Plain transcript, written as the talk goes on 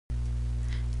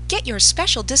Get your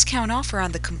special discount offer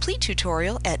on the complete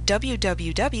tutorial at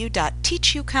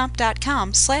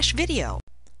www.teachucomp.com/video.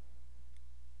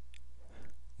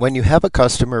 When you have a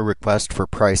customer request for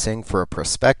pricing for a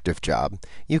prospective job,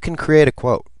 you can create a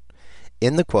quote.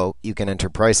 In the quote, you can enter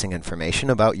pricing information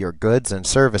about your goods and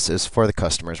services for the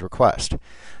customer's request.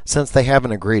 Since they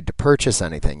haven't agreed to purchase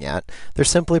anything yet, they're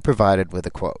simply provided with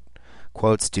a quote.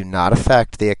 Quotes do not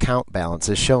affect the account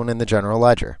balances shown in the general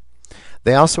ledger.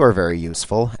 They also are very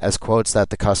useful, as quotes that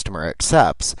the customer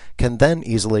accepts can then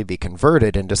easily be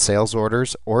converted into sales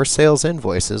orders or sales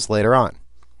invoices later on.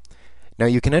 Now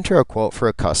you can enter a quote for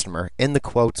a customer in the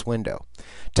Quotes window.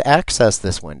 To access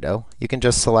this window, you can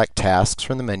just select Tasks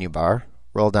from the menu bar,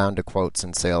 roll down to Quotes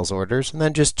and Sales Orders, and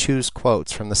then just choose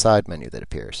Quotes from the side menu that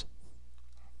appears.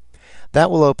 That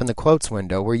will open the Quotes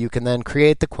window where you can then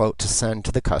create the quote to send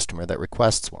to the customer that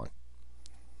requests one.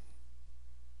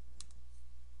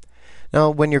 Now,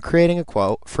 when you're creating a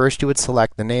quote, first you would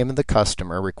select the name of the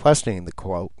customer requesting the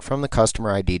quote from the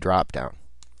Customer ID dropdown.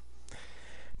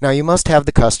 Now, you must have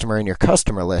the customer in your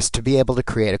customer list to be able to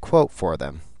create a quote for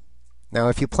them. Now,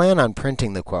 if you plan on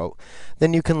printing the quote,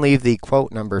 then you can leave the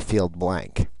quote number field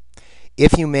blank.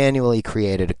 If you manually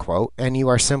created a quote and you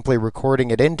are simply recording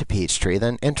it into Peachtree,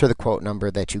 then enter the quote number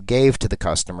that you gave to the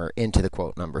customer into the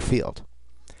quote number field.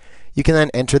 You can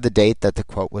then enter the date that the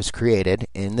quote was created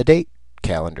in the Date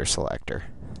calendar selector.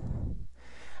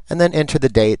 And then enter the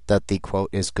date that the quote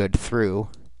is good through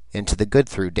into the Good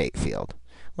Through Date field.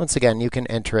 Once again, you can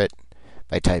enter it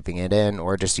by typing it in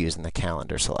or just using the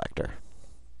calendar selector.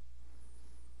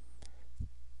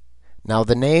 Now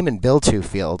the Name and Bill To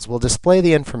fields will display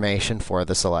the information for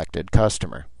the selected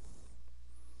customer.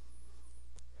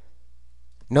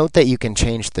 Note that you can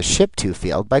change the Ship To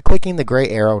field by clicking the gray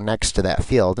arrow next to that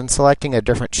field and selecting a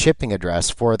different shipping address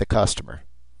for the customer.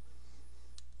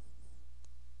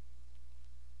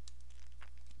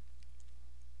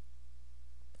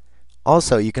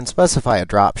 Also, you can specify a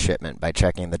drop shipment by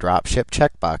checking the Drop Ship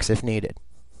checkbox if needed.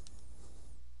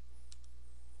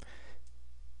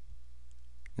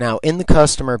 Now, in the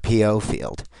Customer PO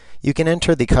field, you can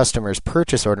enter the customer's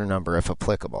purchase order number if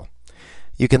applicable.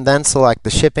 You can then select the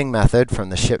shipping method from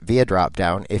the Ship Via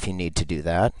dropdown if you need to do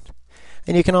that.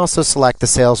 And you can also select the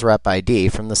Sales Rep ID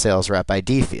from the Sales Rep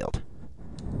ID field.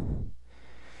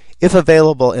 If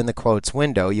available in the Quotes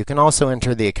window, you can also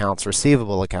enter the accounts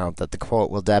receivable account that the quote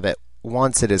will debit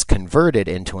once it is converted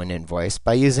into an invoice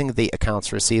by using the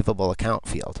Accounts Receivable Account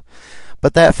field.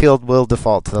 But that field will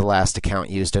default to the last account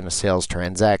used in a sales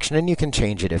transaction, and you can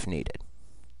change it if needed.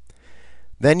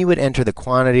 Then you would enter the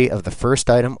quantity of the first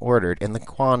item ordered in the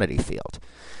Quantity field.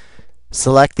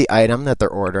 Select the item that they're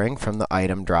ordering from the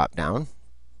Item dropdown,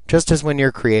 just as when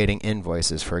you're creating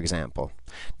invoices, for example.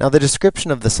 Now, the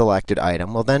description of the selected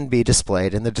item will then be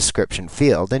displayed in the Description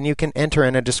field, and you can enter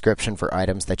in a description for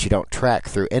items that you don't track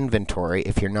through inventory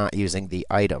if you're not using the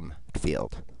Item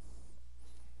field.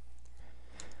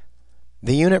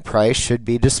 The unit price should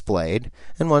be displayed,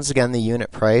 and once again, the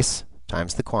unit price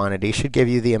times the quantity should give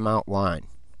you the amount line.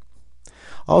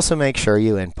 Also, make sure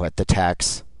you input the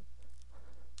tax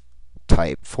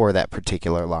type for that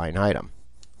particular line item.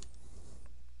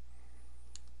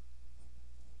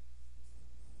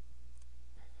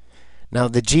 Now,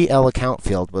 the GL account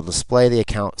field will display the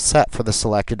account set for the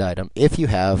selected item if you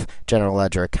have General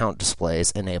Ledger account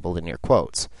displays enabled in your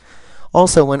quotes.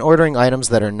 Also, when ordering items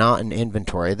that are not in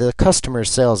inventory, the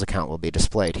customer's sales account will be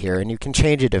displayed here, and you can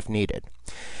change it if needed.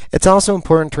 It's also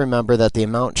important to remember that the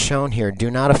amounts shown here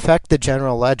do not affect the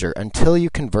General Ledger until you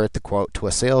convert the quote to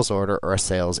a sales order or a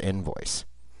sales invoice.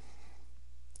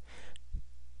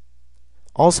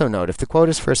 Also note, if the quote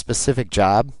is for a specific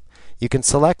job, you can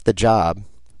select the job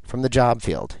from the Job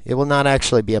field. It will not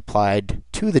actually be applied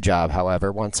to the job,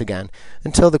 however, once again,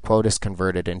 until the quote is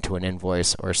converted into an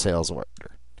invoice or sales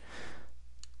order.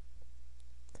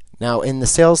 Now, in the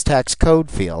Sales Tax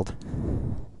Code field,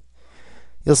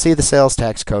 you'll see the sales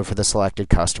tax code for the selected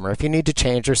customer. If you need to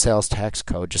change your sales tax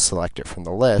code, just select it from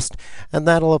the list, and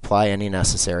that'll apply any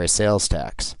necessary sales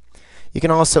tax. You can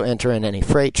also enter in any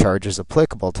freight charges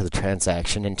applicable to the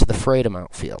transaction into the Freight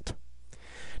Amount field.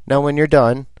 Now, when you're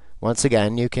done, once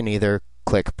again, you can either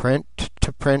click Print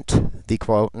to print the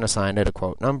quote and assign it a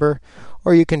quote number,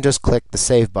 or you can just click the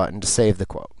Save button to save the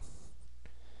quote.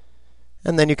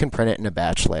 And then you can print it in a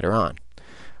batch later on.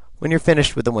 When you're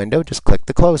finished with the window, just click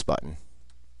the Close button.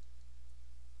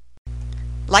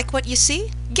 Like what you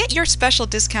see? Get your special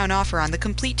discount offer on the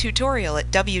complete tutorial at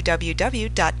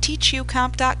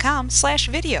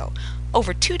www.teachucomp.com/video.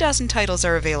 Over 24 titles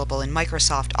are available in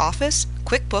Microsoft Office,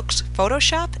 QuickBooks,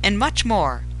 Photoshop, and much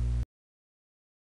more.